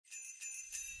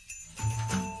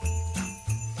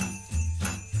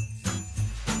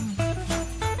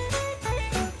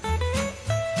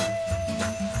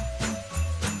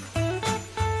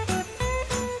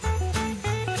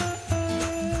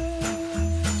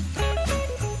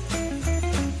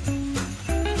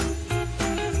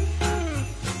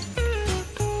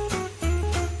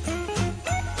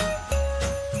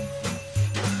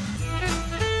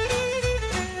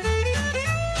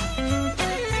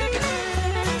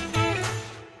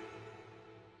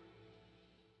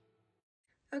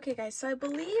Okay guys, so I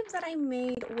believe that I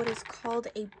made what is called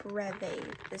a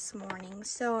breve this morning.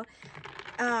 So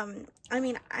I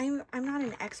mean, I'm not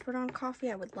an expert on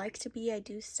coffee. I would like to be. I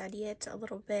do study it a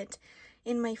little bit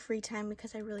in my free time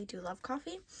because I really do love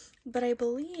coffee. But I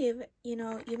believe, you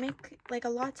know, you make like a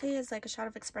latte is like a shot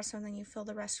of espresso and then you fill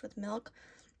the rest with milk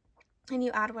and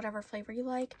you add whatever flavor you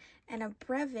like. And a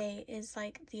breve is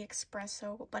like the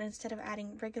espresso, but instead of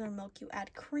adding regular milk, you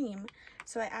add cream.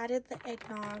 So I added the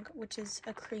eggnog, which is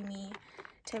a creamy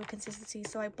type of consistency.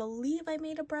 So I believe I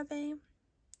made a breve,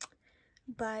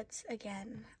 but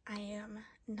again, I am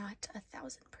not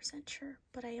 1000% sure,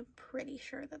 but I am pretty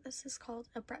sure that this is called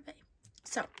a breve.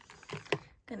 So I'm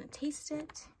gonna taste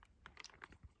it.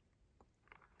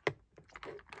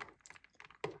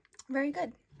 Very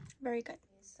good, very good.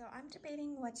 So I'm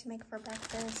debating what to make for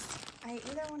breakfast. I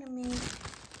either want to make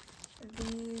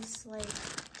these like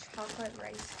chocolate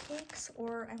rice cakes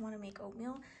or I want to make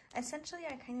oatmeal. Essentially,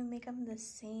 I kind of make them the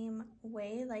same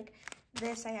way. Like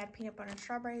this, I add peanut butter and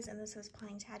strawberries, and this was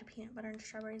planning to add peanut butter and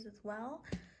strawberries as well.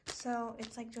 So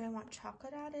it's like, do I want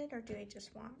chocolate added or do I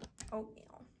just want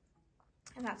oatmeal?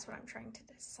 And that's what I'm trying to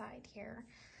decide here.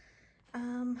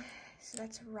 So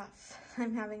that's rough.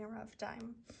 I'm having a rough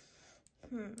time.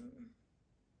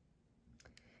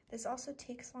 This also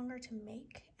takes longer to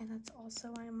make, and that's also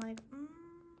why I'm like,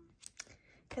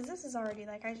 because this is already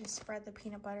like, I just spread the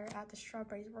peanut butter, add the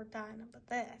strawberries, we're done. But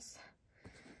this,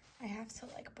 I have to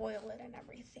like boil it and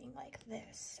everything like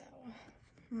this.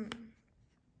 So,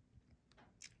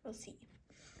 we'll see.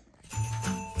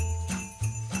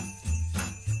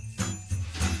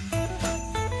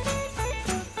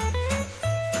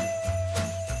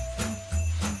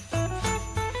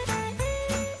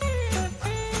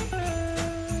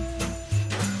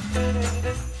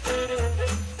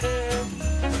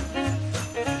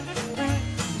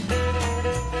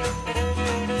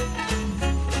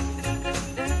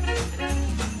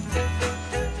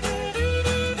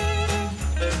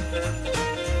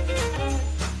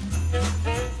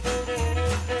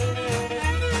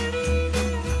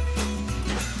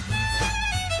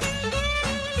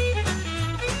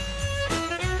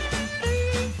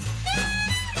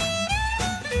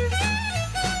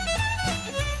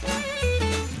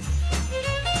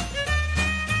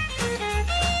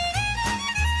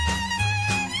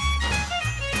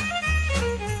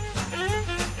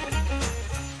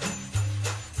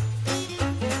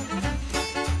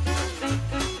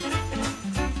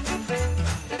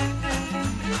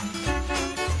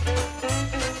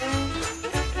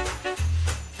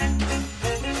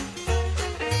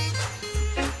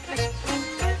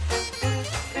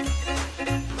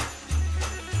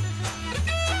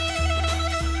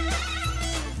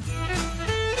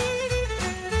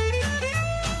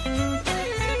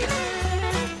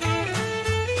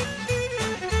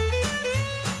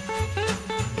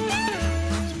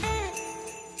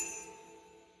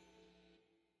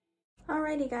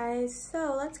 Alrighty guys,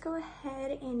 so let's go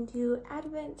ahead and do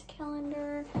advent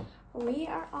calendar. We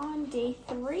are on day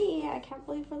 3. I can't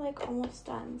believe we're like almost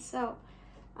done. So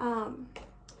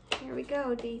here we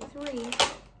go, day 3.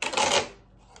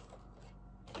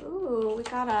 Ooh, we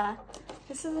got a,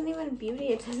 this isn't even beauty,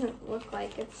 it doesn't look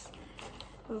like, it's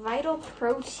vital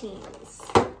proteins.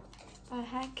 The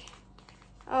heck?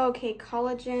 Okay,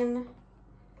 collagen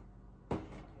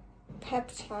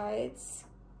peptides.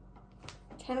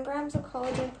 10 grams of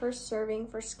collagen per serving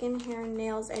for skin, hair,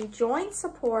 nails, and joint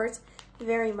support.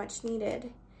 Very much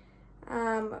needed.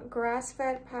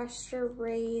 Grass-fed,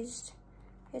 pasture-raised.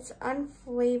 It's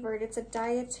unflavored. It's a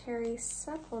dietary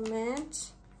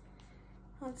supplement.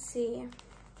 Let's see.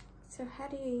 So how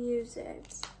do you use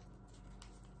it?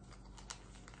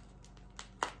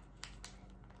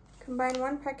 Combine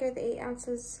 1 packet with 8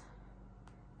 ounces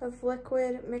of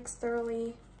liquid. Mix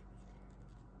thoroughly.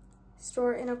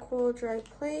 Store in a cool, dry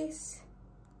place.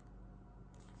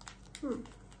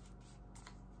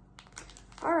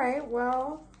 All right,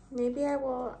 well, maybe I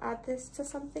will add this to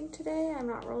something today. I'm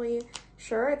not really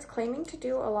sure. It's claiming to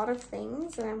do a lot of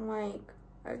things, and I'm like,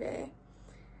 okay.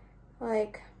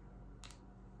 Like,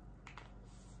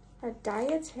 a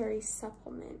dietary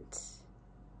supplement.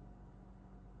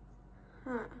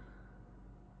 I'm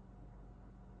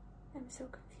so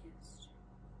confused.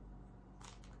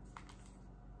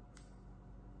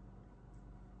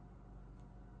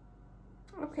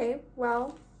 Okay,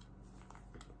 well,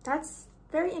 that's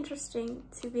very interesting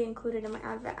to be included in my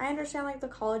advent. I understand like the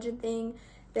collagen thing,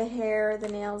 the hair, the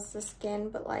nails, the skin,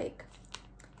 but like,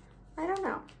 I don't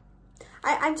know.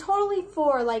 I'm totally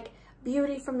for like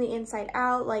beauty from the inside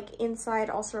out, like inside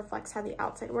also reflects how the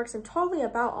outside works. I'm totally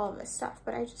about all of this stuff,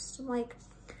 but I just am like,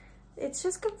 It's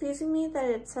just confusing me that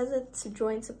it says it's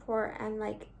joint support and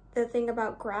like the thing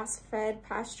about grass-fed,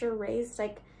 pasture-raised,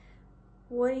 like,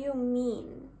 what do you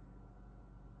mean?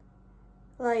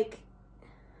 Like,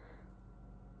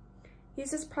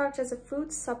 use this product as a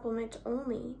food supplement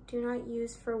only. Do not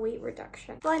use for weight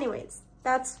reduction. Well, anyways,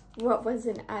 that's what was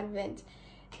in Advent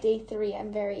day 3.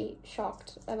 I'm very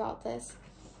shocked about this.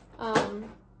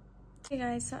 Hey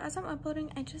guys, so as I'm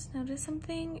uploading, I just noticed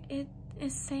something. It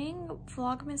is saying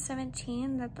Vlogmas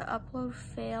 17 that the upload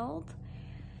failed.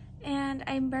 And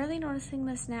I'm barely noticing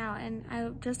this now, and I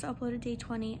just uploaded day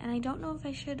 20, and I don't know if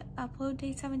I should upload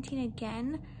day 17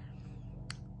 again.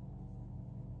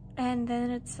 And then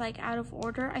it's like out of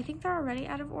order. I think they're already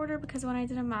out of order because when I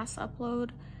did a mass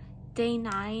upload day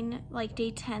 9, like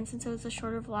day 10, since it was a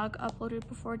shorter vlog, uploaded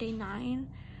before day 9.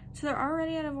 So they're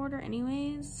already out of order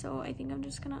anyways. So I think I'm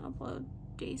just gonna upload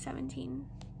day 17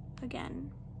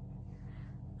 again.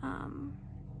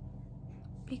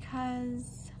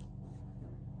 Because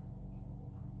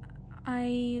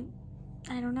I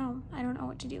don't know. I don't know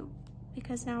what to do.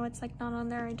 Because now it's like not on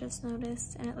there. I just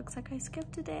noticed, and it looks like I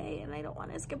skipped a day, and I don't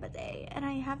want to skip a day, and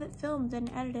I have it filmed and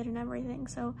edited and everything,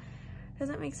 so it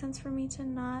doesn't make sense for me to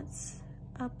not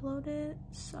upload it.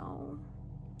 So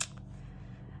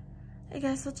I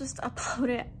guess I'll just upload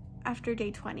it after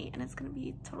day 20, and it's gonna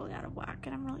be totally out of whack,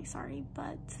 and I'm really sorry,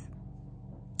 but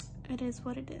it is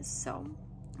what it is. So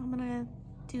I'm gonna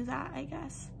do that, I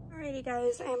guess. Alrighty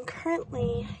guys, I am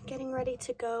currently getting ready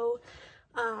to go.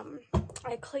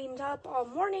 I cleaned up all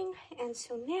morning, and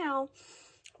so now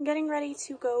I'm getting ready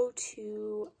to go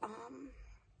to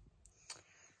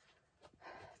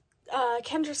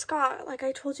Kendra Scott. Like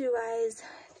I told you guys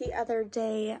the other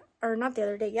day, or not the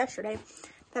other day, yesterday,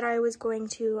 that I was going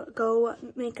to go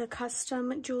make a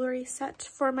custom jewelry set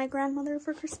for my grandmother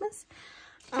for Christmas.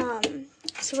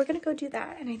 So we're gonna go do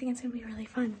that, and I think it's gonna be really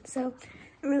fun. So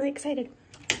I'm really excited.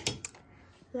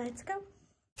 Let's go.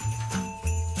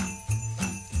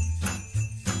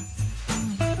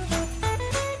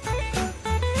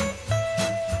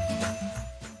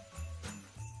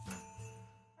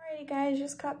 Alrighty guys,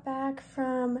 just got back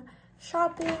from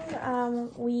shopping.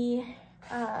 We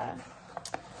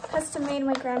custom made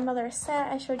my grandmother a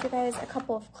set. I showed you guys a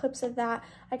couple of clips of that.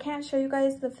 I can't show you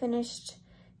guys the finished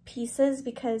pieces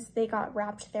because they got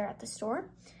wrapped there at the store.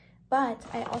 But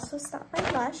I also stopped by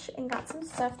Lush and got some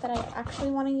stuff that I actually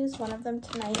want to use one of them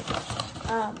tonight.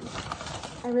 I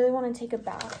really want to take a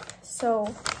bath. So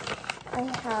I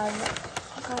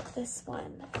got this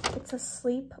one. It's a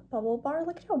sleep bubble bar.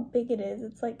 Look at how big it is.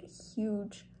 It's like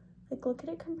huge. Like look at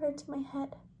it compared to my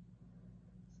head.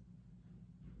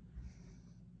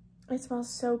 It smells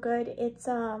so good. It's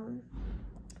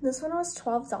this one was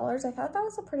 $12. I thought that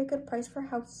was a pretty good price for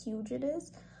how huge it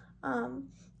is.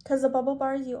 Because the bubble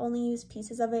bars, you only use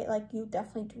pieces of it. Like, you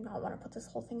definitely do not want to put this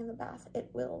whole thing in the bath. It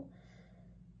will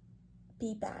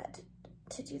be bad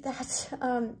to do that.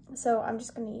 So I'm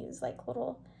just going to use, like,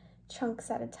 little chunks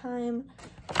at a time.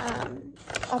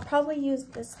 I'll probably use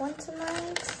this one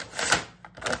tonight.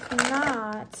 If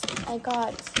not, I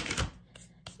got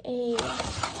a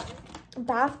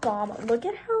bath bomb. Look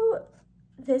at how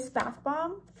this bath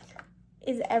bomb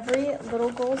is every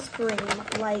little girl's dream.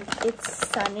 Like, it's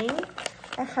stunning.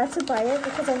 I had to buy it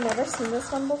because I've never seen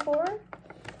this one before.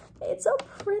 It's a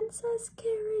princess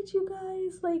carriage, you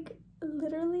guys. Like,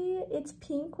 literally, it's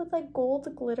pink with, like, gold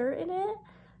glitter in it.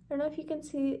 I don't know if you can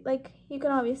see, like, you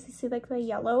can obviously see, like, the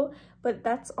yellow, but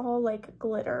that's all, like,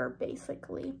 glitter,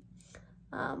 basically.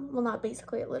 Well, not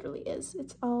basically, it literally is.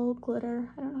 It's all glitter.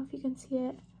 I don't know if you can see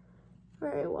it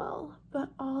very well, but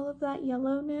all of that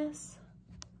yellowness,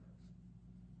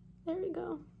 there we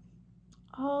go.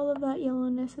 All of that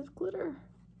yellowness is glitter.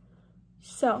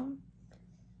 So,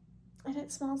 and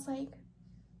it smells like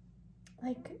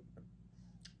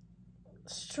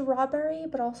strawberry,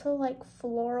 but also like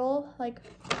floral. Like,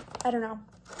 I don't know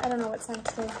what scent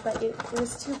it is, but it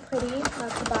was too pretty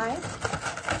not to buy.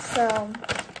 So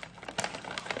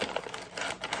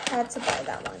I had to buy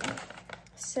that one.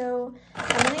 So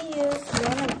I'm gonna use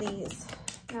one of these.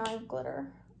 Now I have glitter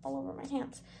all over my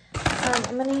hands.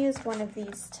 I'm gonna use one of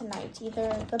these tonight, either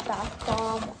the bath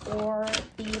bomb or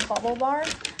the bubble bar.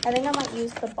 I think I might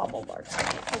use the bubble bar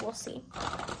tonight, but we'll see.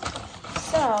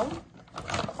 So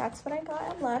that's what I got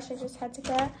at Lush. I just had to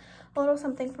get a little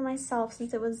something for myself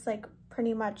since it was like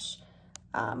pretty much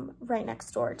right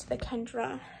next door to the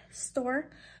Kendra store.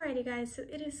 Alrighty guys, so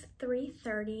it is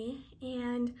 3:30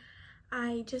 and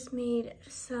I just made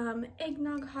some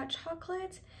eggnog hot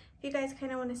chocolate. If you guys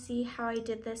kind of want to see how I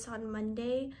did this on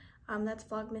Monday, that's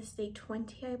Vlogmas day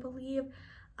 20, I believe.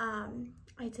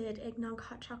 I did eggnog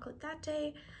hot chocolate that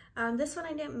day. This one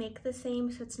I didn't make the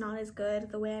same, so it's not as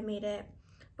good. The way I made it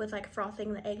with like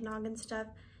frothing the eggnog and stuff,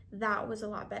 that was a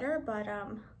lot better, but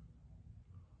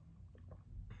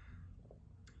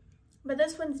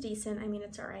this one's decent. I mean,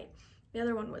 it's all right. The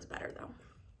other one was better though.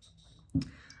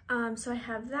 So I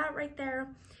have that right there.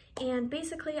 And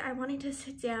basically I wanted to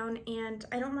sit down, and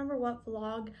I don't remember what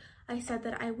vlog I said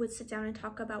that I would sit down and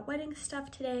talk about wedding stuff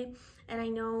today. And I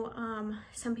know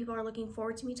some people are looking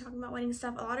forward to me talking about wedding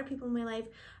stuff. A lot of people in my life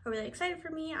are really excited for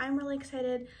me. I'm really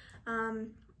excited.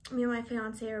 Me and my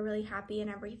fiance are really happy and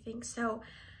everything. So,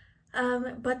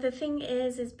 but the thing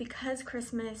is because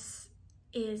Christmas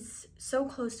is so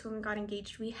close to when we got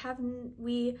engaged,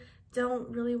 we don't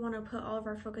really want to put all of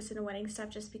our focus into wedding stuff,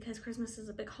 just because Christmas is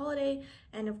a big holiday,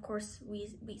 and of course we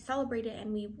celebrate it,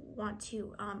 and we want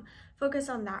to focus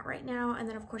on that right now. And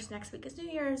then of course next week is New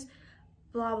Year's,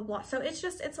 blah blah blah. So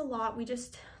it's a lot.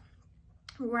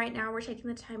 Right now we're taking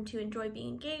the time to enjoy being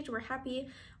engaged. We're happy,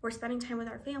 we're spending time with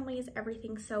our families,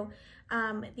 everything. So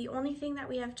the only thing that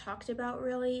we have talked about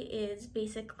really is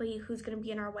basically who's going to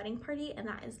be in our wedding party, and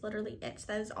that is literally it.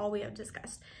 That is all we have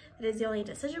discussed. That is the only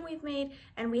decision we've made,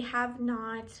 and we have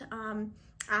not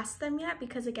asked them yet,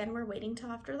 because again, we're waiting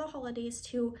till after the holidays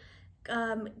to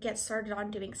get started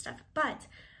on doing stuff. But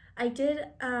I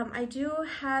do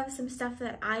have some stuff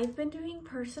that I've been doing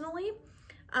personally.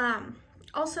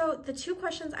 Also, the two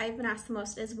questions I've been asked the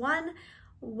most is, one,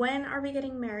 when are we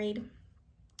getting married?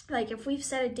 Like, if we've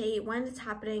set a date, when it's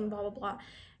happening, blah, blah, blah.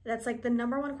 That's like the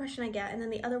 #1 question I get. And then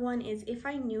the other one is if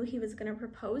I knew he was going to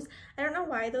propose. I don't know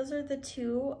why those are the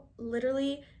two.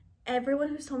 Literally, everyone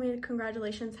who's told me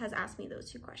congratulations has asked me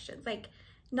those two questions. Like,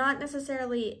 not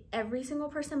necessarily every single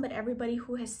person, but everybody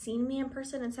who has seen me in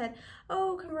person and said,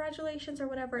 oh, congratulations or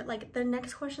whatever. Like, the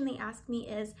next question they asked me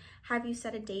is, have you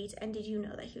set a date, and did you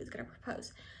know that he was going to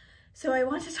propose? So I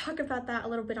want to talk about that a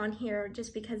little bit on here,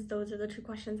 just because those are the two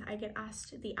questions I get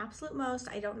asked the absolute most.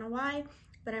 I don't know why,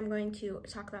 but I'm going to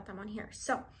talk about them on here.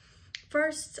 So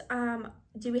first,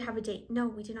 do we have a date? No,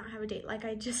 we do not have a date. Like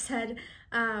I just said,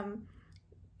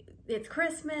 it's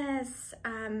Christmas,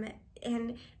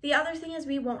 and the other thing is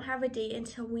we won't have a date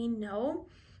until we know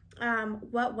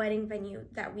what wedding venue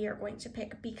that we are going to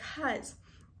pick, because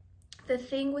the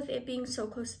thing with it being so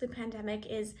close to the pandemic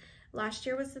is last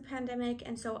year was the pandemic,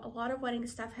 and so a lot of wedding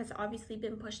stuff has obviously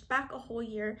been pushed back a whole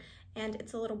year, and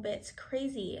it's a little bit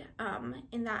crazy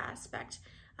in that aspect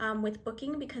with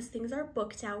booking, because things are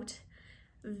booked out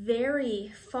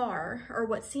very far, or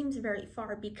what seems very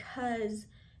far, because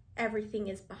everything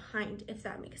is behind, if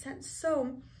that makes sense.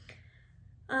 So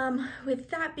with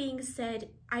that being said,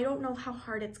 I don't know how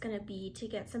hard it's gonna be to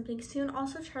get something soon.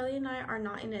 Also, Charlie and I are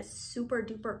not in a super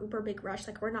duper uber big rush.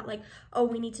 Like, we're not like, oh,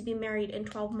 we need to be married in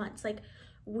 12 months. Like,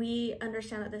 we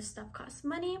understand that this stuff costs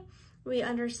money. We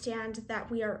understand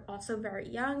that we are also very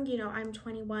young. You know, I'm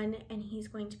 21 and he's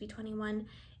going to be 21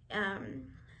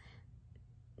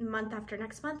 month after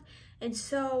next month, and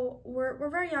so we're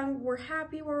very young, we're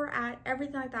happy where we're at,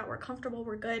 everything like that, we're comfortable,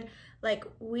 we're good, like,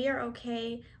 we are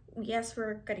okay. Yes,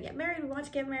 we're gonna get married, we want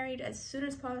to get married as soon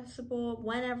as possible,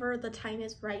 whenever the time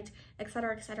is right,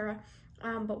 etc., etc.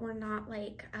 But we're not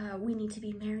like we need to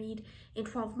be married in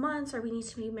 12 months, or we need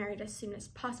to be married as soon as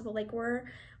possible. Like, we're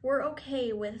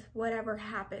okay with whatever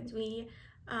happens. We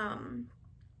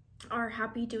are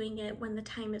happy doing it when the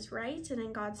time is right and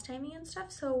in God's timing and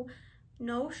stuff. So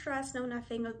no stress, no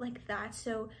nothing like that.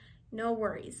 So no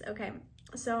worries. Okay,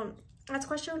 so that's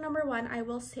question #1. I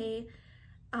will say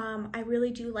I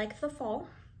really do like the fall.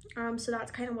 So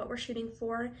that's kind of what we're shooting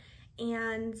for.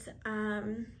 And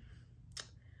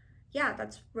yeah,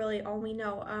 that's really all we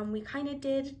know. We kind of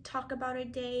did talk about a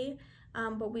day,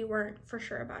 but we weren't for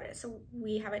sure about it. So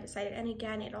we haven't decided. And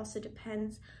again, it also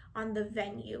depends on the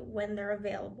venue, when they're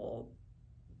available,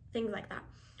 things like that.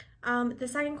 The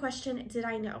second question, did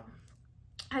I know?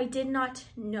 I did not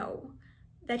know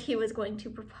that he was going to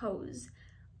propose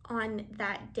on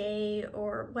that day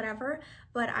or whatever,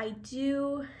 but I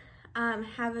do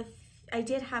I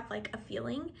did have like a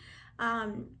feeling,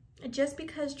 just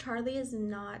because Charlie is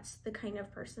not the kind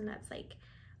of person that's like,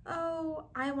 oh,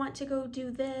 I want to go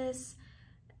do this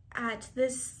at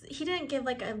this. He didn't give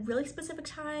like a really specific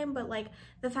time, but like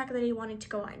the fact that he wanted to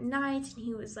go at night, and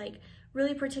he was like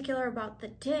really particular about the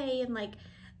day, and like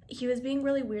he was being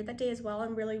really weird that day as well,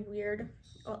 and really weird,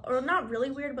 or not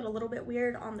really weird, but a little bit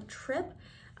weird on the trip.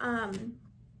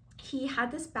 He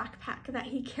had this backpack that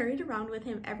he carried around with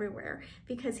him everywhere,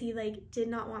 because he like did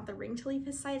not want the ring to leave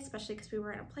his side, especially because we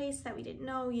were in a place that we didn't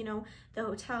know, you know, the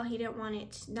hotel. He didn't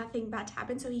want nothing bad to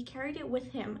happen, so he carried it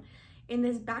with him in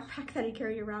this backpack that he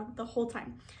carried around the whole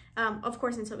time. Of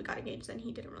course, until we got engaged, then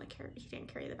he didn't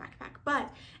carry the backpack.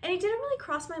 And it didn't really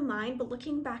cross my mind, but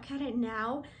looking back at it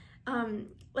now,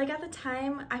 like at the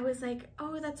time I was like,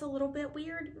 oh, that's a little bit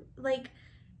weird. Like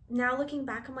now looking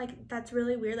back, I'm like, that's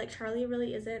really weird. Like Charlie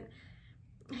really isn't,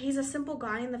 he's a simple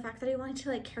guy, and the fact that he wanted to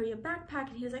like carry a backpack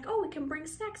and he was like, oh, we can bring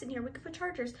snacks in here, we can put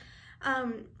chargers,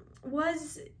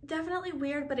 was definitely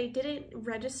weird, but it didn't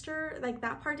register, like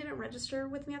that part didn't register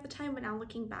with me at the time, but now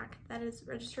looking back, that is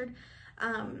registered.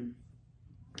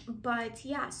 But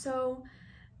yeah, so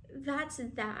that's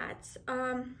that.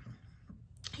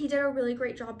 He did a really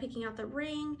great job picking out the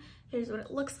ring. Here's what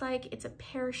it looks like. It's a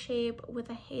pear shape with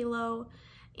a halo,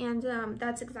 and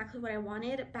that's exactly what I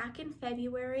wanted. Back in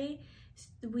February,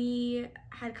 we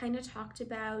had kind of talked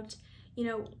about, you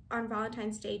know, on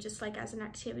Valentine's Day, just like as an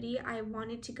activity, I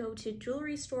wanted to go to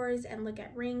jewelry stores and look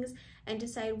at rings and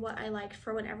decide what I liked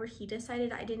for whenever he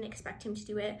decided. I didn't expect him to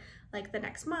do it like the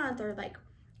next month or like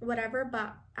whatever,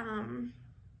 but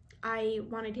I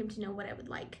wanted him to know what I would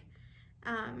like.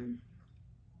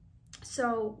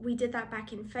 So we did that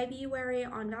back in February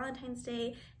on Valentine's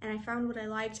Day, and I found what I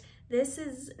liked. This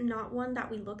is not one that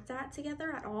we looked at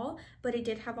together at all, but it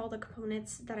did have all the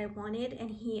components that I wanted, and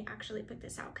he actually picked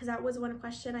this out, because that was one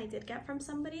question I did get from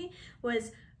somebody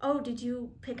was, oh, did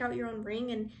you pick out your own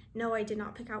ring? And no, I did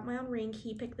not pick out my own ring.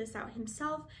 He picked this out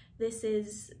himself. This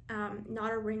is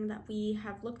not a ring that we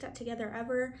have looked at together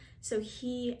ever, so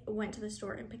he went to the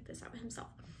store and picked this out himself.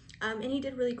 And he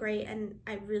did really great, and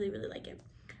I really, really like it.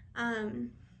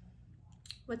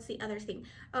 What's the other thing?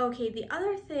 Okay, the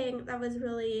other thing that was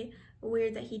really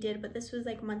weird that he did, but this was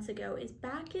like months ago, is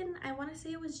back in, I want to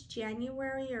say it was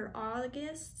January or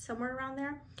August, somewhere around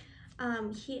there.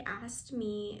 He asked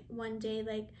me one day,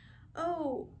 like,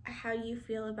 oh, how do you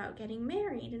feel about getting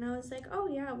married? And I was like, oh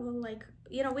yeah, well, like,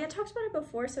 you know, we had talked about it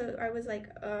before, so I was like,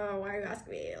 oh, why are you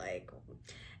asking me? Like,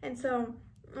 and so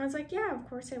I was like, yeah, of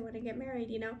course I want to get married,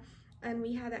 you know. And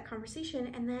we had that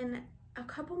conversation, and then a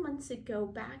couple months ago,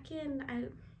 back in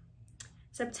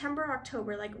September,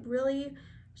 October, like really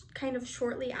kind of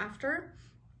shortly after,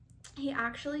 he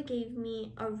actually gave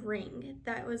me a ring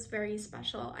that was very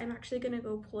special. I'm actually gonna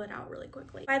go pull it out really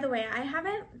quickly. By the way, I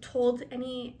haven't told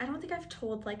I don't think I've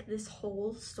told like this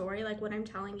whole story, like what I'm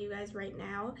telling you guys right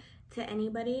now, to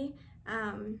anybody.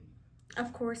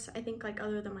 Of course, I think like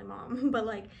other than my mom, but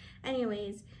like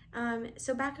anyways,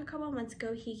 so back a couple months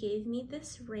ago, he gave me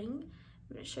this ring.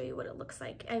 I'm gonna show you what it looks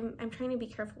like. I'm trying to be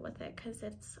careful with it because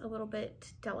it's a little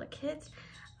bit delicate,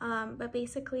 but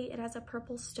basically it has a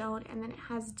purple stone, and then it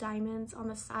has diamonds on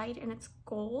the side, and it's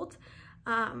gold.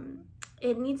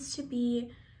 It needs to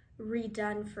be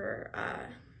redone for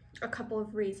a couple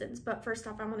of reasons, but first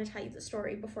off, I want to tell you the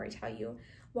story before I tell you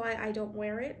why I don't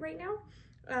wear it right now.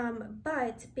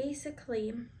 But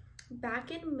basically,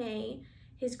 back in May,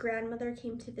 his grandmother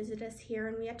came to visit us here,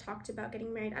 and we had talked about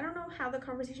getting married. I don't know how the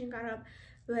conversation got up,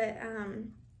 but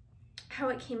how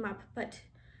it came up, but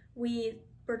we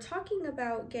were talking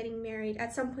about getting married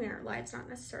at some point in our lives, not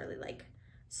necessarily like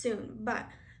soon, but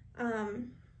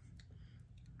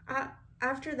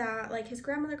after that, like his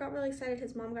grandmother got really excited,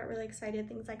 his mom got really excited,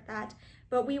 things like that,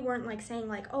 but we weren't like saying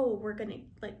like, oh, we're gonna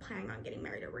like plan on getting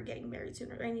married, or we're getting married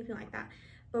soon, or anything like that.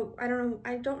 But I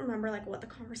don't remember like what the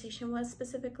conversation was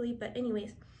specifically, but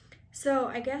anyways, so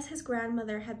I guess his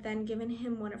grandmother had then given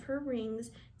him one of her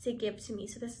rings to give to me.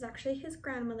 So this is actually his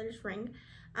grandmother's ring.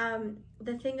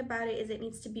 The thing about it is it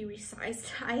needs to be resized.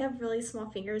 I have really small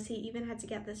fingers. He even had to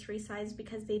get this resized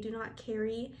because they do not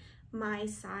carry my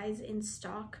size in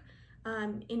stock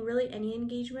in really any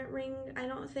engagement ring, I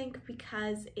don't think,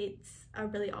 because it's a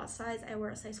really odd size. I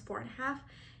wear a size 4.5,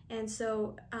 and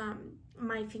so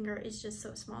my finger is just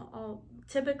so small.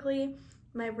 Typically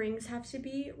my rings have to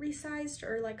be resized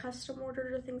or like custom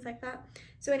ordered or things like that.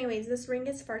 So anyways, this ring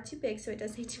is far too big, so it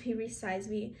does need to be resized.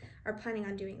 We are planning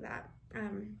on doing that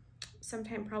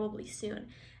sometime probably soon.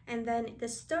 And then the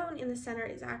stone in the center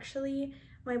is actually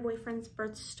my boyfriend's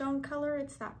birthstone color.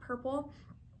 It's that purple.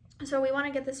 So we want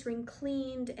to get this ring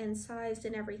cleaned and sized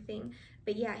and everything.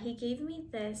 But yeah, he gave me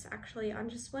this actually on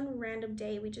just one random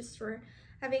day. We just were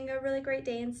having a really great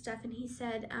day and stuff, and he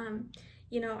said,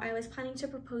 you know, I was planning to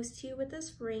propose to you with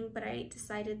this ring, but I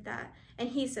decided that, and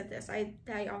he said this, I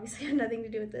obviously had nothing to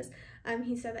do with this,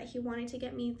 he said that he wanted to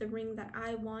get me the ring that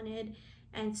I wanted,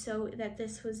 and so that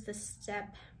this was the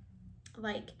step,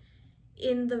 like,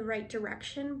 in the right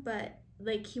direction, but,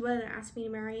 like, he wasn't asking me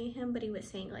to marry him, but he was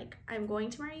saying, like, I'm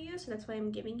going to marry you, so that's why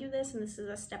I'm giving you this, and this is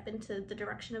a step into the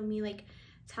direction of me, like,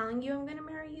 telling you I'm gonna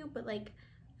marry you, but, like,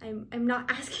 I'm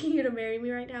not asking you to marry me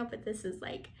right now, but this is,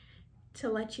 like, to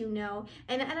let you know.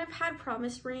 And I've had a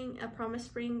promise ring,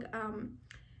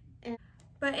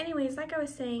 but anyways, like I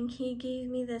was saying, he gave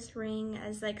me this ring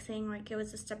as like saying like it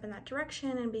was a step in that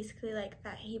direction, and basically like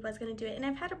that he was gonna do it. And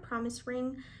I've had a promise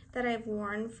ring that I've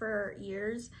worn for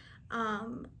years,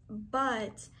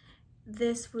 but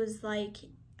this was like,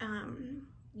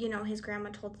 you know, his grandma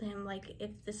told him like, if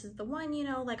this is the one, you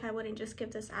know, like I wouldn't just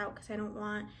give this out because I don't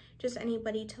want just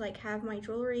anybody to like have my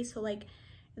jewelry. So like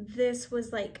this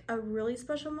was like a really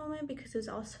special moment because it was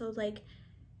also like,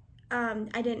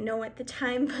 I didn't know at the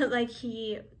time, but like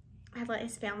he had let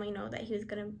his family know that he was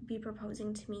gonna be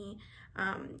proposing to me,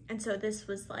 and so this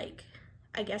was like,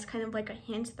 I guess kind of like a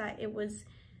hint that it was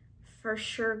for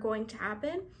sure going to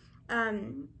happen.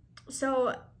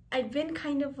 So I've been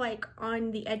kind of like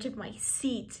on the edge of my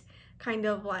seat, kind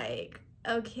of like,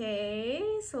 okay,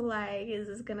 so like, is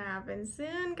this gonna happen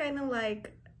soon? Kind of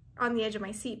like on the edge of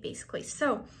my seat basically.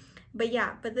 So, but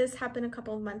yeah, but this happened a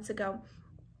couple of months ago.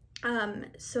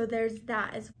 So there's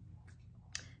that as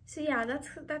well. So yeah, that's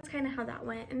kind of how that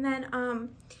went. And then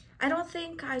I don't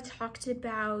think I talked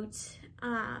about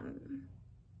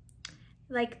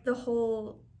like the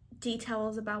whole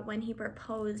details about when he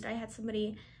proposed. I had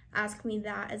somebody ask me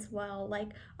that as well, like,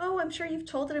 oh, I'm sure you've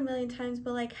told it a million times,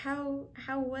 but like how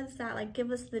was that, like give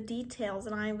us the details.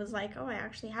 And I was like, oh, I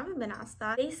actually haven't been asked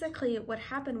that. Basically what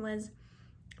happened was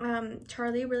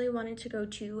Charlie really wanted to go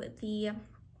to the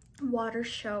water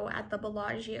show at the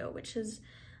Bellagio, which is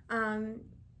a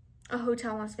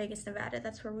hotel in Las Vegas, Nevada.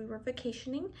 That's where we were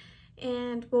vacationing.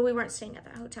 And well, we weren't staying at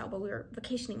that hotel, but we were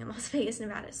vacationing in Las Vegas,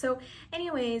 Nevada. So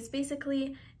anyways,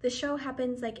 basically the show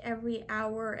happens like every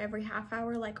hour, every half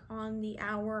hour, like on the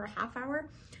hour or half hour.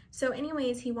 So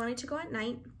anyways, he wanted to go at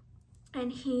night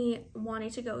and he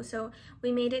wanted to go. So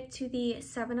we made it to the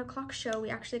 7 o'clock show. We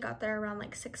actually got there around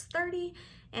like 6:30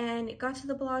 and got to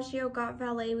the Bellagio, got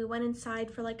valet. We went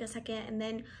inside for like a second, and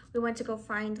then we went to go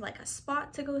find like a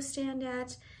spot to go stand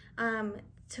at,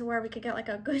 to where we could get like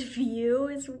a good view,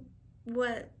 is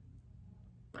what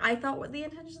I thought what the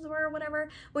intentions were or whatever,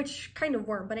 which kind of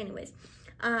were, but anyways.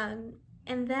 And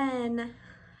then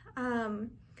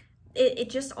it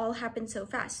just all happened so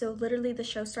fast. So literally the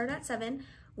show started at 7.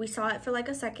 We saw it for like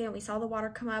a second. We saw the water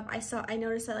come up. I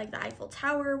noticed that like the Eiffel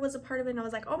Tower was a part of it, and I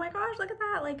was like, oh my gosh, look at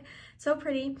that, like so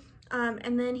pretty.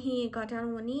 And then he got down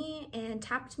on one knee and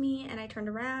tapped me, and I turned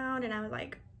around and I was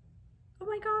like, oh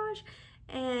my gosh.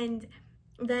 And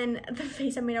then the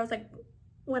face I made, I was like,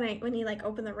 when he like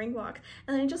opened the ring box,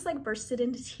 and then I just like bursted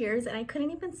into tears, and I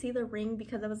couldn't even see the ring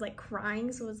because I was like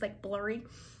crying, so it was like blurry.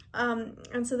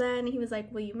 And so then he was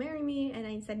like, will you marry me? And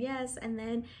I said yes. And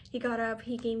then he got up,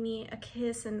 he gave me a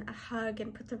kiss and a hug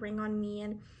and put the ring on me,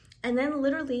 and then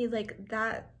literally like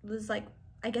that was like,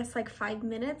 I guess like 5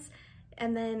 minutes,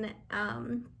 and then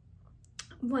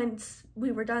once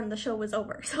we were done, the show was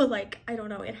over. So like, I don't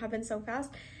know, it happened so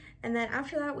fast. And then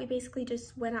after that, we basically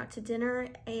just went out to dinner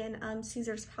in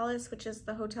Caesar's Palace, which is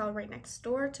the hotel right next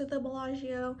door to the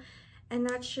Bellagio. And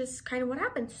that's just kind of what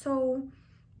happened. So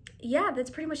yeah, that's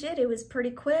pretty much it. It was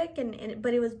pretty quick,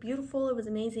 but it was beautiful. It was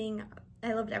amazing.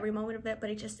 I loved every moment of it,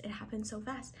 but it happened so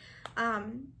fast.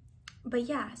 But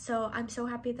yeah, so I'm so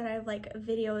happy that I have like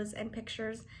videos and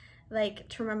pictures like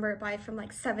to remember it by, from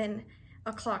like 7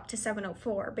 o'clock to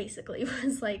 7:04 basically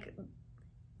was like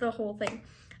the whole thing.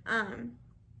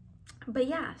 But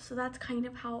yeah, so that's kind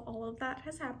of how all of that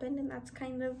has happened, and that's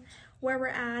kind of where we're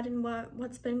at and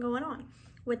what's been going on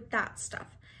with that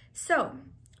stuff. So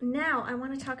now I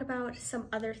want to talk about some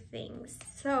other things.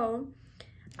 So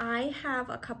I have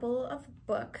a couple of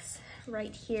books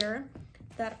right here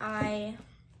that I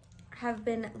have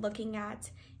been looking at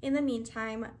in the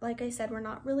meantime. Like I said, we're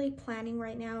not really planning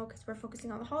right now because we're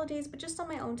focusing on the holidays, but just on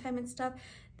my own time and stuff,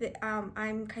 that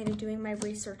I'm kind of doing my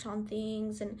research on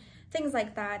things and things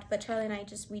like that. But Charlie and I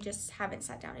we just haven't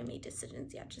sat down and made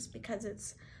decisions yet, just because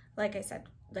it's, like I said,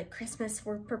 like Christmas,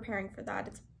 we're preparing for that.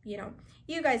 It's, you know,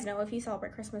 you guys know, if you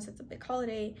celebrate Christmas, it's a big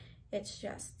holiday. It's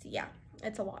just, yeah,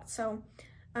 it's a lot. So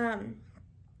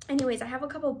anyways, I have a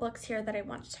couple books here that I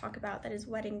want to talk about that is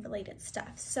wedding related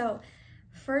stuff. So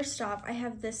first off, I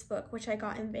have this book, which I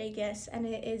got in Vegas, and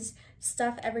it is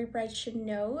Stuff Every Bride Should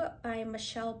Know by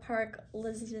Michelle Park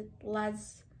Lazette.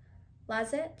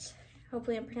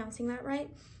 Hopefully I'm pronouncing that right.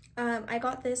 I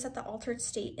got this at the Altered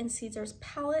State in Caesar's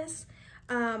Palace.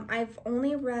 I've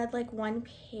only read like one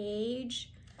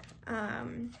page,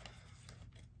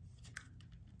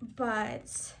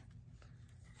 but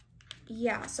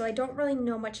yeah, so I don't really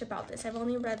know much about this. I've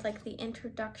only read like the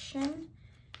introduction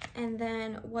and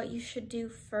then what you should do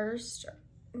first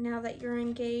now that you're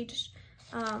engaged.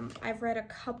 I've read a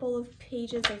couple of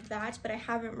pages of that, but I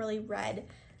haven't really read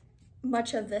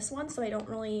much of this one, so I don't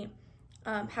really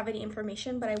have any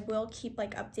information, but I will keep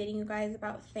like updating you guys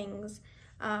about things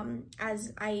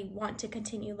as I want to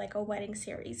continue like a wedding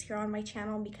series here on my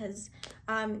channel, because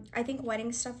I think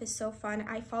wedding stuff is so fun.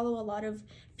 I follow a lot of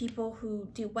people who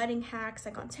do wedding hacks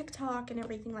like on TikTok and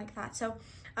everything like that, so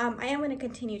I am going to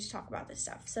continue to talk about this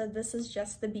stuff. So this is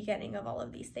just the beginning of all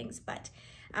of these things, but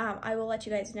I will let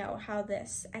you guys know how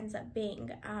this ends up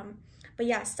being. But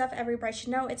yeah, stuff every bride should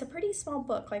know. It's a pretty small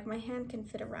book, like my hand can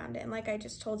fit around it, and like I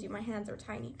just told you, my hands are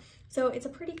tiny, so it's a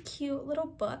pretty cute little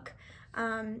book.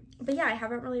 But yeah, I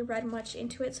haven't really read much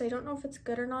into it, so I don't know if it's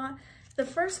good or not. The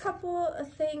first couple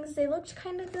of things, they looked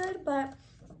kind of good, but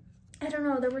I don't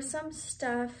know, there was some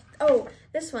stuff. Oh,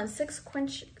 this one, six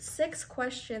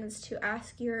questions to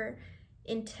ask your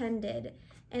intended.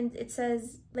 And it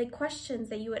says like questions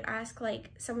that you would ask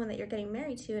like someone that you're getting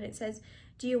married to, and it says,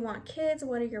 do you want kids?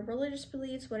 What are your religious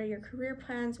beliefs? What are your career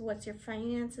plans? What's your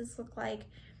finances look like?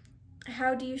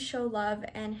 How do you show love?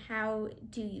 And how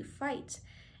do you fight?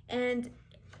 And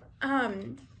I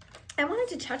wanted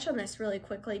to touch on this really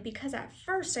quickly, because at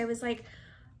first I was like,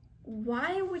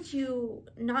 why would you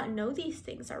not know these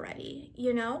things already,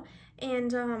 you know?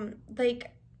 And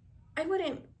like I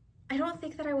don't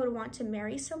think that I would want to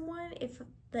marry someone if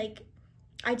like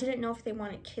I didn't know if they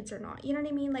wanted kids or not, you know what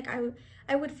I mean? Like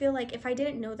I would feel like if I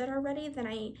didn't know that already, then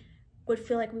I would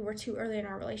feel like we were too early in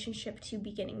our relationship to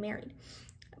be getting married.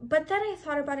 But then I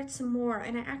thought about it some more,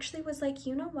 and I actually was like,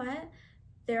 you know what?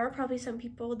 There are probably some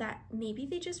people that maybe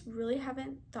they just really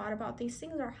haven't thought about these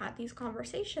things or had these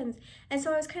conversations. And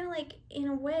so I was kind of like, in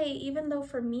a way, even though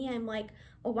for me, I'm like,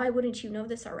 well, why wouldn't you know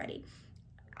this already?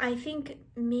 I think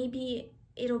maybe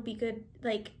it'll be good.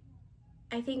 Like,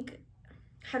 I think,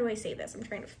 how do I say this? I'm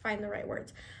trying to find the right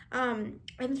words. I'm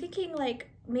thinking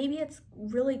like, maybe it's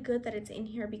really good that it's in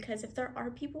here, because if there are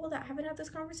people that haven't had those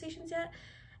conversations yet,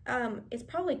 it's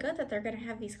probably good that they're going to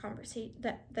have these conversations,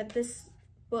 that this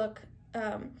book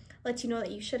lets you know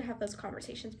that you should have those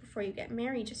conversations before you get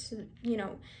married, just to, you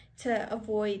know, to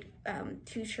avoid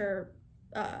future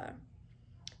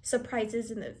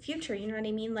surprises in the future, you know what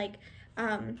I mean? Like,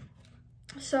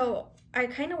 so I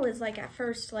kind of was like, at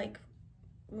first, like,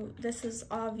 this is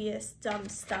obvious dumb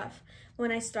stuff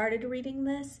when I started reading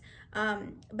this,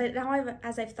 but now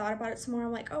as I've thought about it some more,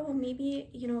 I'm like, oh, well, maybe,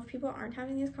 you know, if people aren't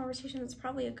having these conversations, it's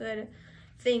probably a good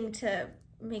thing to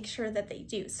make sure that they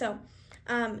do. So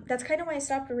that's kind of why I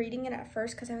stopped reading it at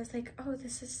first, because I was like, oh,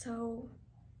 this is so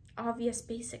obvious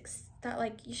basics that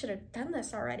like you should have done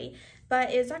this already.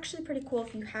 But it's actually pretty cool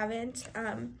if you haven't.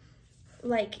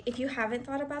 Like, if you haven't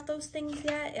thought about those things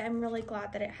yet, I'm really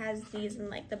glad that it has these in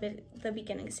like the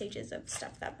beginning stages of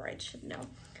stuff that brides should know.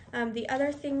 The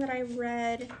other thing that I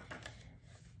read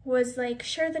was like,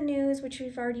 share the news, which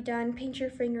we've already done, paint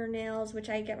your fingernails, which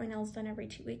I get my nails done every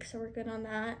 2 weeks, so we're good on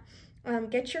that.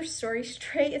 Get your story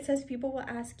straight. It says people will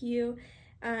ask you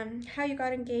how you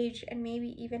got engaged and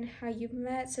maybe even how you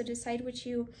met, so decide what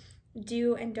you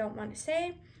do and don't want to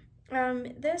say.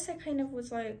 This I kind of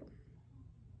was like,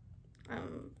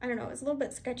 I don't know, it's a little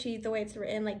bit sketchy the way it's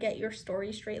written, like get your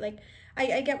story straight. Like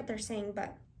I get what they're saying,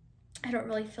 but I don't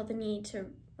really feel the need to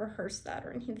rehearse that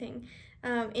or anything.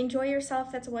 Enjoy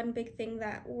yourself. That's one big thing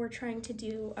that we're trying to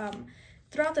do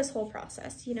throughout this whole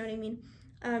process, you know what I mean?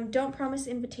 Don't promise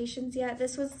invitations yet.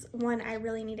 This was one I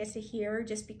really needed to hear,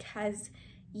 just because,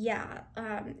 yeah,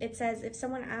 it says if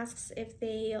someone asks if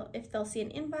they'll see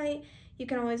an invite, you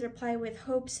can always reply with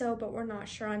hope so, but we're not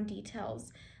sure on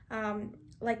details.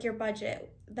 Like your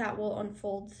budget, that will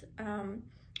unfold.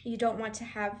 You don't want to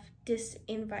have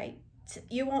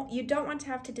you don't want to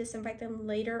have to disinvite them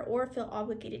later or feel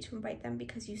obligated to invite them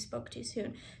because you spoke too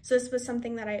soon. So this was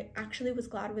something that I actually was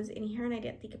glad was in here, and I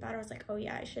didn't think about it. I was like, oh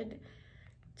yeah, I should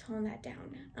tone that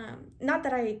down. Not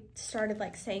that I started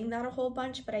like saying that a whole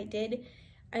bunch, but I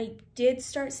did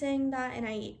start saying that, and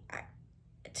I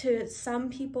to some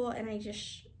people, and I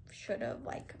just should have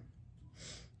like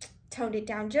toned it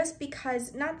down, just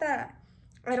because, not that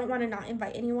I don't want to not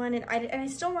invite anyone, and I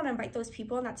still want to invite those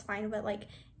people, and that's fine, but like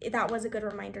that was a good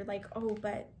reminder, like, oh,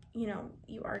 but you know,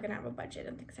 you are gonna have a budget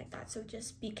and things like that, so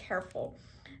just be careful.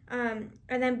 And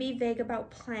then be vague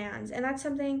about plans, and that's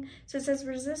something. So it says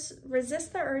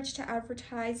resist the urge to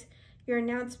advertise your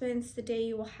announcements the day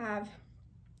you will have,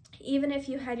 even if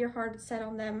you had your heart set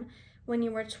on them when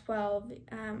you were 12.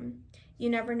 You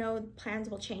never know, plans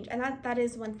will change, and that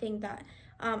is one thing that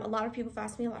a lot of people have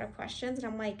asked me a lot of questions, and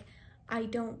I'm like, I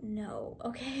don't know,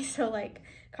 okay? So like,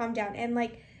 calm down. And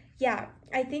like, yeah,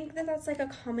 I think that that's like a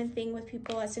common thing with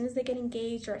people. As soon as they get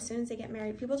engaged or as soon as they get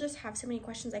married, people just have so many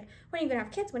questions, like, when are you gonna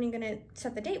have kids? When are you gonna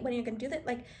set the date? When are you gonna do that?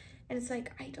 Like, and it's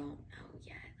like, I don't know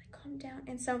yet. Like, calm down.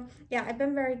 And so, yeah, I've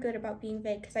been very good about being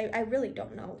vague because I really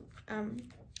don't know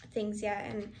things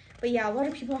yet. But yeah, a lot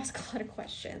of people ask a lot of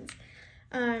questions.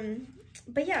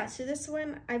 But yeah, so this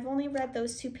one, I've only read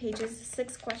those 2 pages,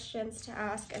 6 questions to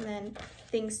ask, and then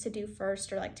things to do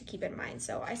first or like to keep in mind.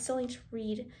 So I still need to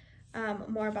read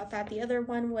more about that. The other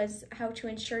one was how to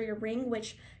insure your ring,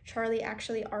 which Charlie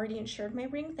actually already insured my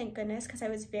ring, thank goodness, because I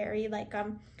was very like,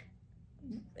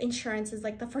 insurance is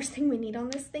like the first thing we need on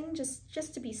this thing,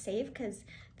 just to be safe, because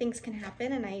things can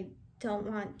happen and I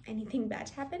don't want anything bad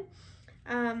to happen.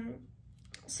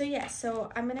 So yeah,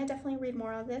 so I'm gonna definitely read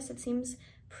more of this. It seems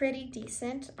pretty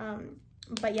decent,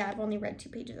 but yeah, I've only read 2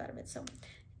 pages out of it, so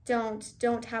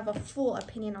don't have a full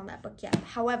opinion on that book yet.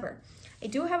 However, I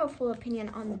do have a full opinion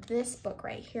on this book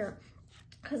right here,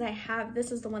 because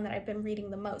this is the one that I've been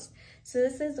reading the most. So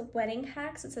this is Wedding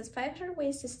Hacks. It says 500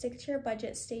 ways to stick to your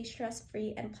budget, stay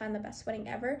stress-free, and plan the best wedding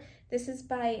ever. This is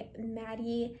by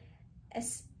Maddie how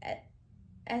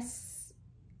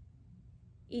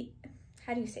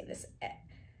do you say this?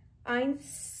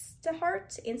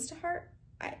 Instahart.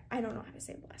 I don't know how to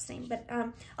say the last name, but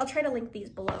I'll try to link these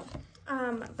below.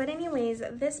 But anyways,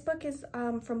 this book is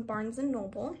from Barnes &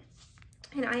 Noble,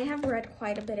 and I have read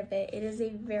quite a bit of it. It is a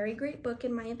very great book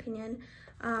in my opinion.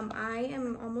 I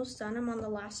am almost done. I'm on the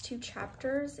last 2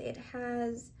 chapters. It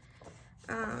has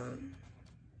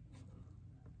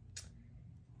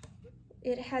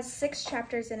 6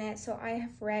 chapters in it, so I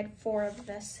have read 4 of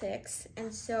the 6.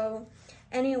 And so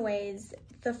anyways,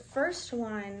 the first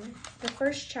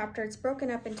chapter, it's broken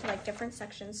up into like different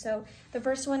sections. So the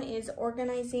first one is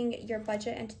organizing your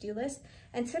budget and to-do list.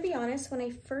 And to be honest, when I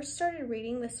first started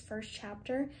reading this first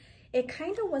chapter, it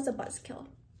kind of was a buzzkill,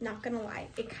 not gonna lie.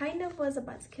 It kind of was a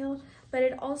buzzkill, but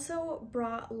it also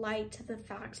brought light to the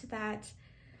fact that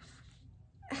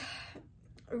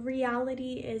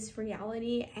reality is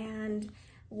reality, and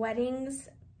weddings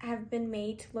have been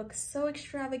made to look so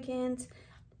extravagant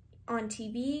on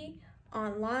TV,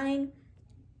 online,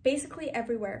 basically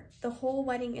everywhere. The whole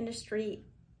wedding industry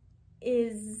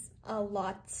is a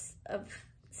lot of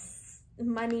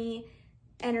money,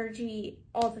 energy,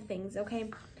 all the things,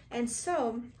 okay? And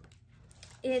so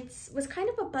it was kind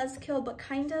of a buzzkill, but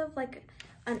kind of like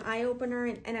an eye-opener,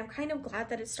 and I'm kind of glad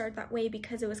that it started that way,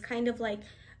 because it was kind of like,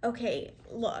 okay,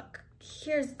 look,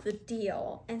 here's the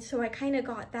deal. And so I kind of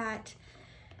got that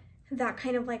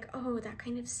kind of like, oh, that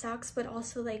kind of sucks, but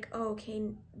also like, oh,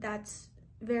 okay, that's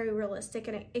very realistic,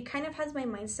 and it kind of has my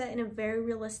mindset in a very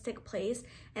realistic place,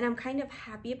 and I'm kind of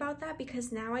happy about that,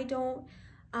 because now I don't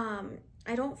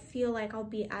feel like I'll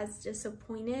be as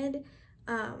disappointed.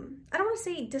 I don't want to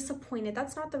say disappointed,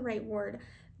 that's not the right word,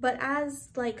 but as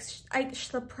like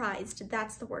surprised,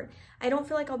 that's the word. I don't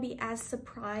feel like I'll be as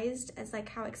surprised as like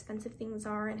how expensive things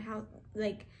are, and how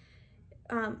like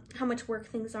how much work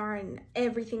things are and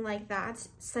everything like that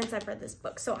since I've read this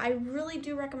book. So I really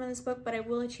do recommend this book, but I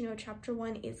will let you know chapter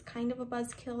 1 is kind of a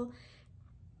buzzkill,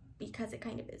 because it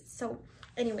kind of is. So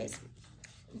anyways,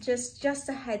 just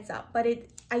a heads up, but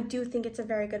I do think it's a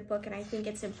very good book, and I think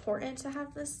it's important to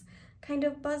have this kind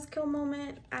of buzzkill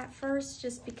moment at first,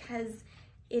 just because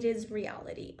it is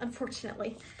reality,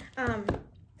 unfortunately.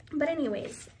 But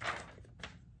anyways,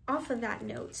 off of that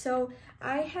note, so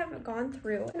I have gone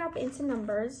through and up into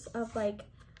numbers of like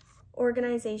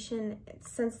organization,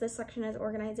 since this section is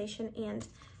organization and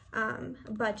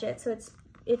budget. So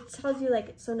it tells you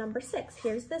like, so number 6,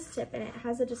 here's this tip, and it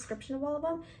has a description of all of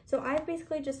them. So I've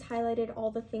basically just highlighted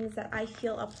all the things that I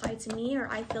feel apply to me, or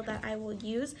I feel that I will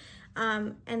use,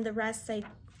 and the rest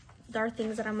there are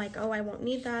things that I'm like, oh, I won't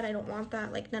need that, I don't want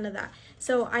that, like none of that.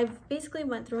 So I've basically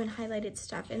went through and highlighted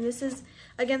stuff, and this is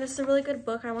a really good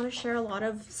book. I want to share a lot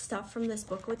of stuff from this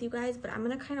book with you guys, but I'm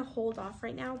gonna kind of hold off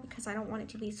right now because I don't want it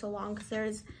to be so long, because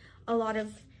there's a lot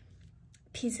of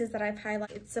pieces that I've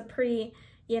highlighted. It's a pretty,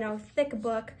 thick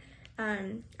book.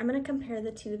 I'm gonna compare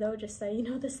the 2 though, just so you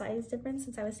know the size difference,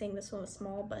 since I was saying this one was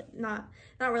small, but not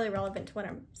really relevant to what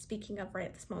I'm speaking of right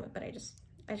at this moment, but I just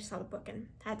saw the book and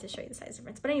had to show you the size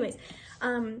difference. But anyways,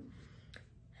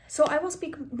 so I will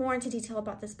speak more into detail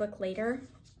about this book later.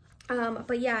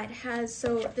 But yeah, it has,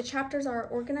 so the chapters are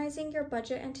organizing your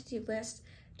budget and to-do list.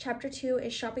 Chapter 2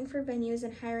 is shopping for venues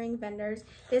and hiring vendors.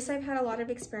 This I've had a lot of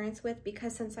experience with,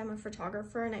 because since I'm a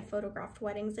photographer and I photographed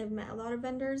weddings, I've met a lot of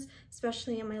vendors,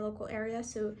 especially in my local area.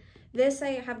 So this I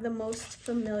have the most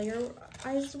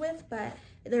familiarized with, but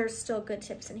there's still good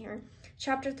tips in here.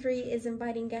 Chapter 3 is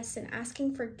inviting guests and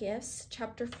asking for gifts.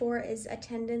 Chapter 4 is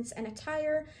attendance and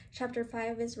attire. Chapter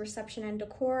 5 is reception and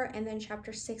decor. And then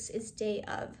chapter 6 is day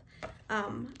of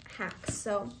hacks.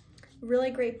 So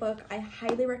Really great book. I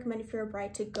highly recommend if you're a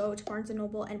bride to go to Barnes &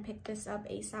 Noble and pick this up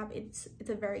ASAP. It's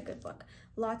a very good book.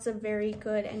 Lots of very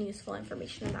good and useful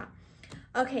information in that.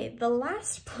 Okay, the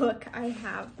last book I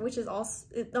have, which is also,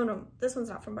 oh no, this one's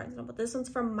not from Barnes & Noble. This one's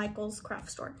from Michael's Craft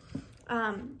Store.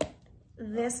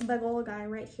 This big old guy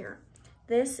right here.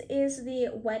 This is the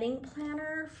wedding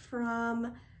planner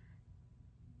from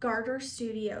Garter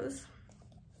Studios.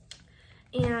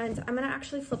 And I'm gonna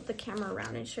actually flip the camera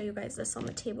around and show you guys this on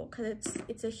the table because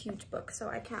it's a huge book, so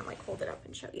I can't like hold it up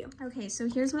and show you. Okay, so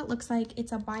here's what it looks like.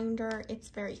 It's a binder, it's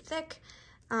very thick.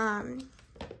 And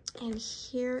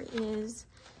here is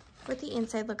what the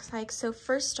inside looks like. So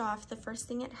first off, the first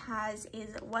thing it has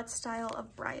is what style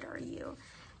of bride are you?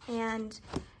 And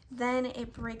then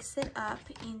it breaks it up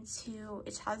into,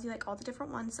 it tells you like all the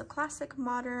different ones. So classic,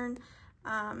 modern,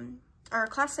 or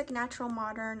classic, natural,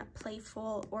 modern,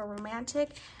 playful, or romantic.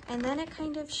 And then it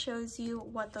kind of shows you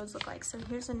what those look like. So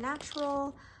here's a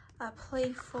natural, a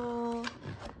playful,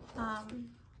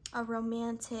 a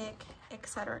romantic,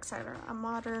 etc., etc., a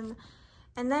modern.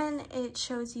 And then it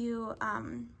shows you,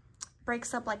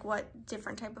 breaks up like what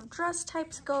different type of dress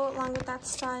types go along with that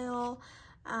style.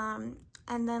 And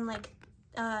then like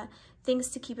things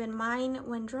to keep in mind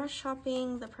when dress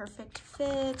shopping, the perfect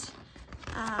fit,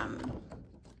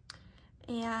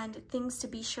 and things to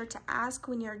be sure to ask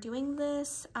when you're doing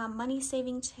this, money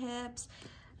saving tips,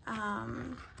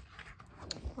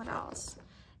 what else?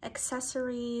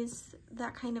 Accessories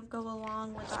that kind of go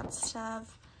along with that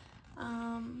stuff.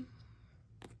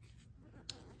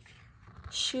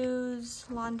 Shoes,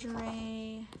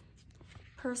 lingerie,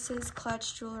 purses,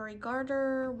 clutch, jewelry,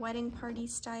 garter, wedding party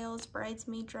styles,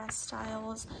 bridesmaid dress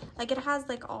styles. Like it has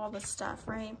like all the stuff,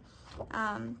 right?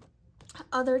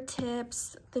 Other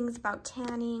tips, things about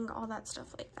tanning, all that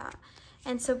stuff like that.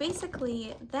 And so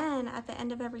basically then at the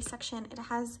end of every section, it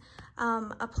has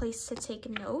a place to take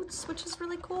notes, which is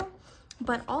really cool.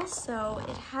 But also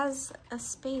it has a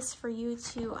space for you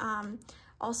to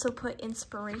also put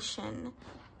inspiration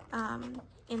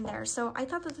in there. So I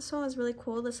thought that this one was really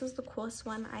cool. This is the coolest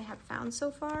one I have found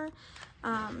so far.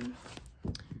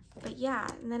 But yeah,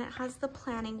 and then it has the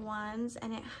planning ones,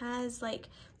 and it has like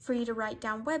for you to write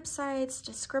down websites,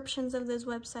 descriptions of those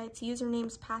websites,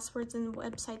 usernames, passwords, and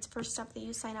websites for stuff that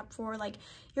you sign up for, like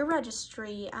your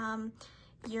registry,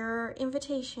 your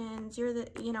invitations,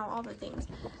 all the things.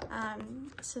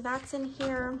 So that's in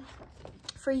here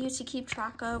for you to keep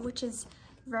track of, which is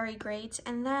very great.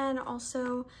 And then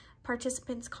also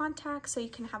participants' contacts, so you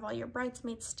can have all your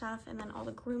bridesmaid stuff and then all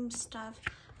the groom stuff,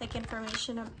 like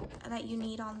information that you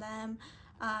need on them.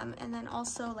 And then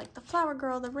also like the flower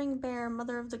girl, the ring bearer,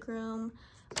 mother of the groom,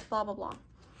 blah, blah, blah.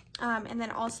 And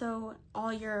then also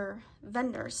all your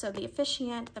vendors, so the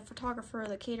officiant, the photographer,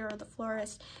 the caterer, the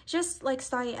florist, just like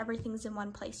style, everything's in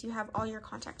one place. You have all your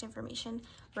contact information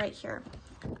right here.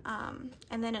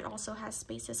 And then it also has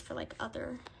spaces for like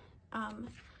other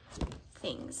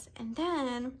things. And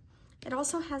then it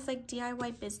also has like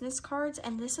DIY business cards,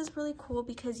 and this is really cool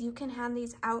because you can hand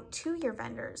these out to your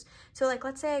vendors. So like,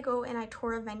 let's say I go and I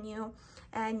tour a venue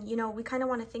and, we kind of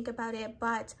want to think about it,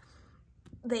 but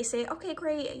they say, okay,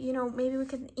 great, maybe we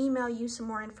can email you some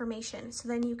more information. So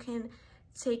then you can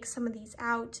take some of these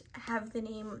out, have the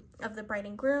name of the bride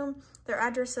and groom, their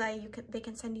address, so that they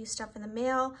can send you stuff in the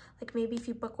mail, like maybe if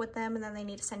you book with them and then they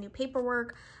need to send you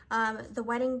paperwork, the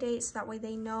wedding date, so that way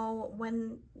they know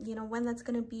when that's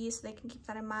going to be, so they can keep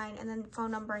that in mind, and then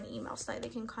phone number and email so that they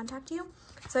can contact you.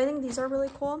 So I think these are really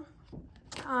cool.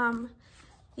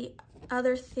 The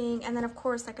other thing, and then of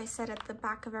course, like I said, at the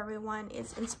back of everyone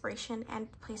is inspiration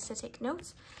and place to take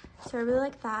notes. So I really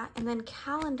like that. And then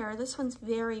calendar, this one's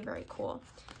very, very cool.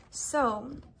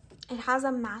 So it has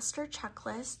a master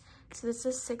checklist. So this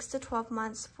is 6 to 12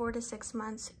 months, 4 to 6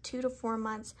 months, 2 to 4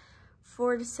 months,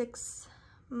 4 to 6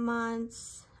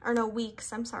 months, or no,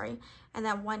 weeks, I'm sorry, and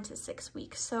then 1 to 6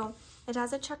 weeks. So it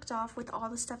has it checked off with all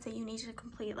the stuff that you need to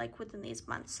complete like within these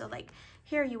months. So like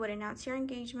here you would announce your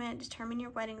engagement, determine your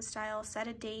wedding style, set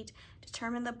a date,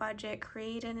 determine the budget,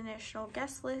 create an initial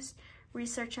guest list,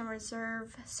 research and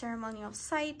reserve ceremonial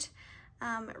site,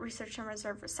 research and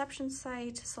reserve reception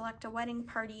site, select a wedding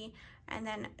party, and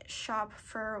then shop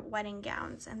for wedding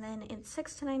gowns. And then in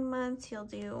 6 to 9 months, you'll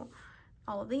do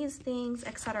all of these things,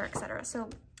 etc., etc. So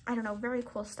I don't know, very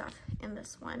cool stuff in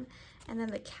this one. And then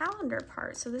the calendar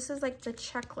part, so this is like the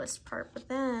checklist part, but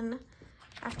then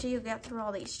after you get through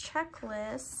all these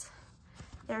checklists,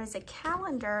 there is a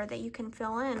calendar that you can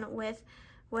fill in with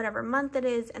whatever month it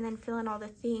is, and then fill in all the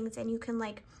things. And you can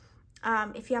like,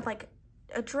 if you have like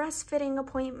a dress fitting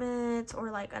appointment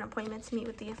or like an appointment to meet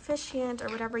with the officiant or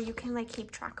whatever, you can like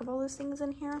keep track of all those things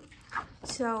in here.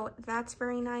 So that's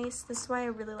very nice. This is why I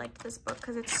really liked this book,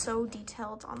 because it's so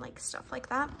detailed on like stuff like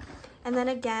that. And then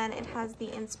again, it has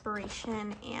the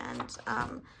inspiration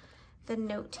and the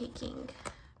note-taking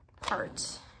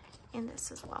part in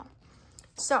this as well.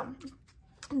 So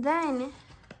then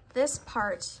this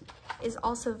part is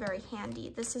also very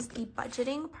handy. This is the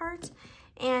budgeting part.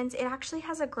 And it actually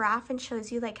has a graph and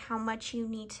shows you like how much you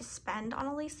need to spend on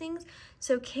all these things.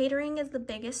 So catering is the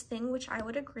biggest thing, which I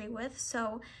would agree with.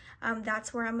 So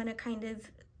that's where I'm going to kind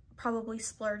of probably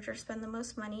splurge or spend the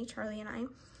most money, Charlie and I.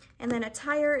 And then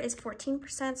attire is 14%,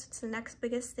 so it's the next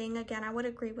biggest thing. Again, I would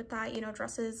agree with that. You know,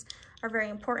 dresses are very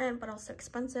important, but also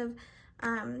expensive.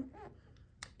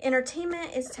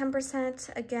 Entertainment is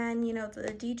 10%. Again, you know,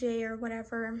 the DJ or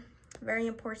whatever, very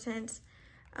important.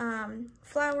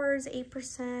 Flowers,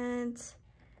 8%,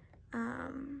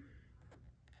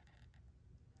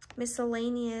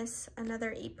 miscellaneous,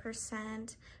 another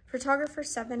 8%, photographer,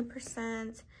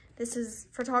 7%.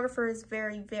 Photographer is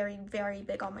very, very, very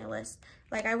big on my list.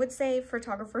 Like, I would say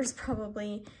photographer is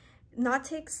probably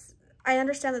I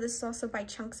understand that this is also by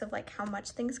chunks of like how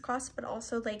much things cost, but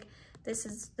also like this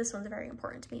one's very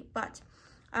important to me. But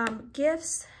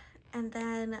gifts, and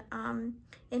then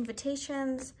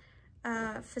invitations,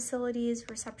 facilities,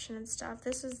 reception and stuff.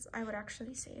 This is, I would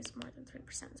actually say, is more than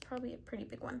 3%. It's probably a pretty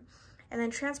big one. And then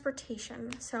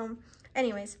transportation. So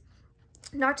anyways,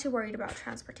 not too worried about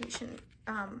transportation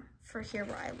for here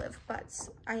where I live, but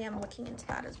I am looking into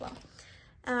that as well.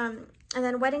 And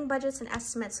then wedding budgets and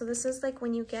estimates. So this is like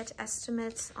when you get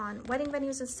estimates on wedding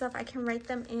venues and stuff, I can write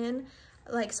them in,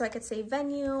 like, so I could say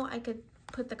venue, I could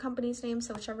put the company's name,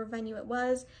 so whichever venue it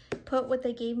was, put what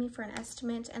they gave me for an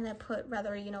estimate, and then put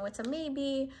whether, you know, it's a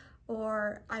maybe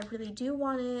or I really do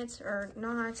want it or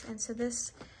not. And so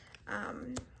this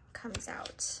comes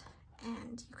out,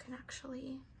 and you can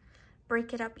actually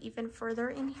break it up even further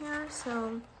in here.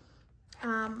 So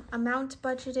amount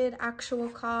budgeted, actual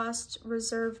cost,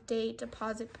 reserve date,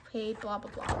 deposit paid, blah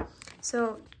blah blah.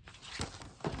 So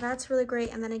that's really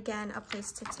great. And then again, a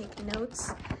place to take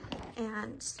notes,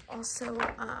 and also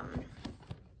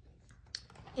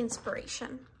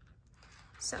inspiration.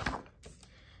 So,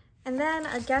 and then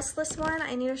a guest list one,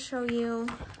 I need to show you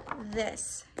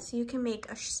this. So you can make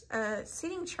a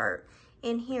seating chart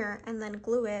in here and then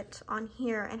glue it on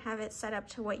here and have it set up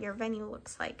to what your venue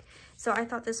looks like. So I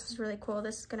thought this was really cool.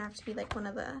 This is gonna have to be like one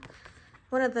of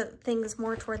the things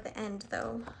more toward the end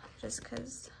though, just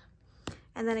because.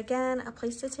 And then again, a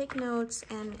place to take notes,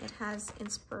 and it has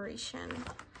inspiration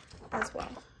as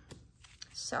well.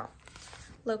 So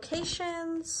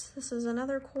locations, this is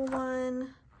another cool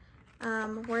one,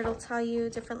 where it'll tell you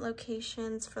different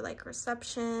locations for like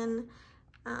reception,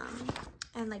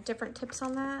 and like different tips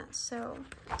on that. So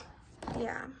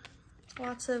yeah,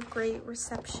 lots of great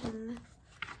reception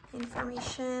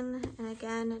information, and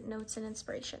again, notes and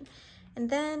inspiration. And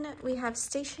then we have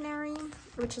stationery,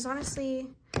 which is honestly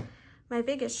my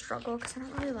biggest struggle because I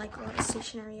don't really like a lot of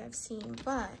stationery I've seen,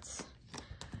 but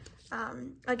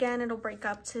again, it'll break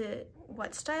up to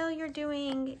what style you're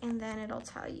doing, and then it'll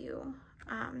tell you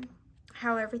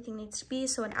how everything needs to be.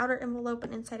 So an outer envelope,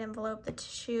 an inside envelope, the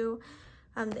tissue,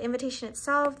 the invitation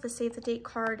itself, the save the date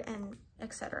card, and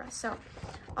etc. So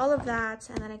all of that,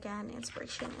 and then again,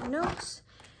 inspiration and notes.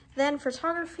 Then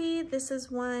photography, this is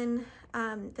one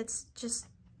that's just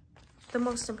the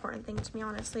most important thing to me,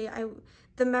 honestly.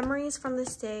 The memories from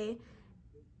this day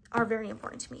are very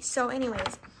important to me. So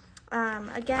anyways,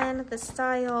 again, the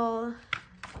style,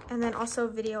 and then also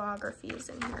videography is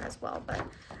in here as well. But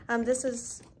this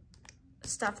is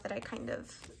stuff that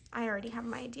I already have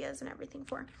my ideas and everything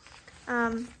for.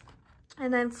 And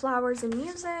then flowers and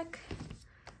music,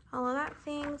 all of that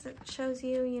things. It shows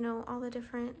you, you know, all the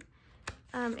different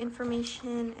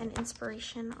information and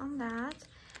inspiration on that.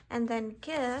 And then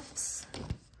gifts,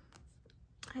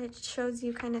 it shows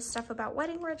you kind of stuff about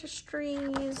wedding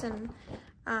registries, and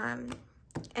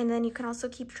then you can also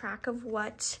keep track of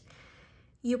what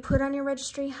you put on your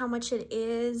registry, how much it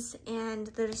is, and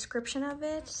the description of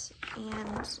it,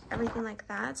 and everything like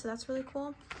that. So that's really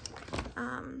cool.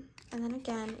 And then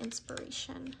again,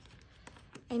 inspiration.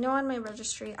 I know on my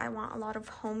registry, I want a lot of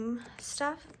home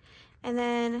stuff. And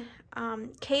then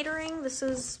catering, this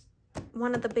is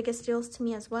one of the biggest deals to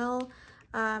me as well.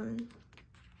 And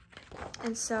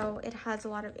so it has a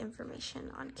lot of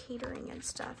information on catering and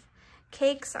stuff.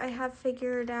 Cakes I have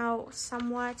figured out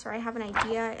somewhat, or I have an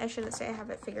idea. I shouldn't say I have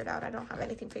it figured out. I don't have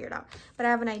anything figured out, but I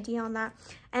have an idea on that.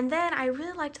 And then I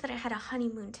really liked that it had a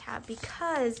honeymoon tab,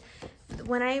 because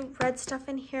when I read stuff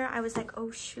in here, I was like,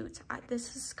 oh shoot,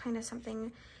 this is kind of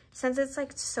something, since it's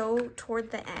like so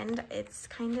toward the end, it's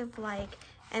kind of like,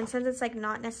 and since it's like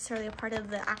not necessarily a part of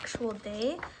the actual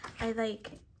day, I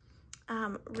like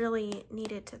really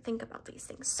needed to think about these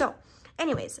things. So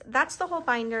anyways, that's the whole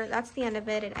binder. That's the end of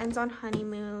it. It ends on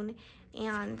honeymoon.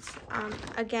 And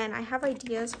again, I have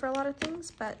ideas for a lot of things,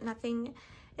 but nothing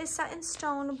is set in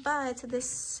stone. But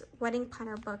this wedding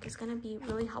planner book is going to be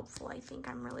really helpful, I think.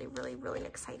 I'm really, really, really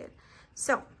excited.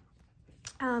 So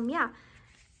yeah,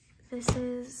 this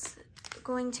is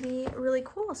going to be really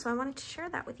cool. So I wanted to share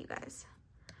that with you guys.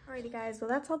 Alrighty guys, well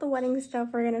that's all the wedding stuff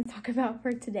we're going to talk about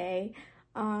for today.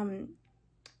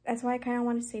 That's why I kind of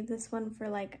want to save this one for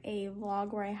like a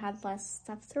vlog where I had less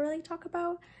stuff to really talk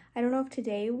about. I don't know if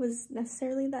today was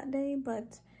necessarily that day,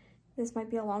 but this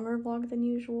might be a longer vlog than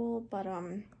usual. But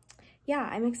yeah,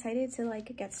 I'm excited to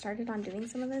like get started on doing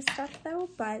some of this stuff though.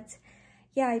 But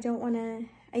yeah, I do want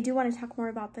to talk more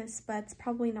about this, but it's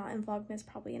probably not in Vlogmas,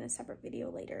 probably in a separate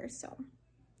video later. So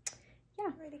yeah.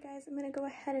 Alrighty guys, I'm gonna go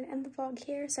ahead and end the vlog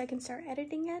here so I can start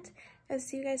editing it. I'll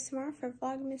see you guys tomorrow for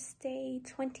Vlogmas day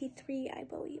 23, I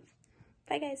believe.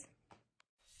 Bye guys.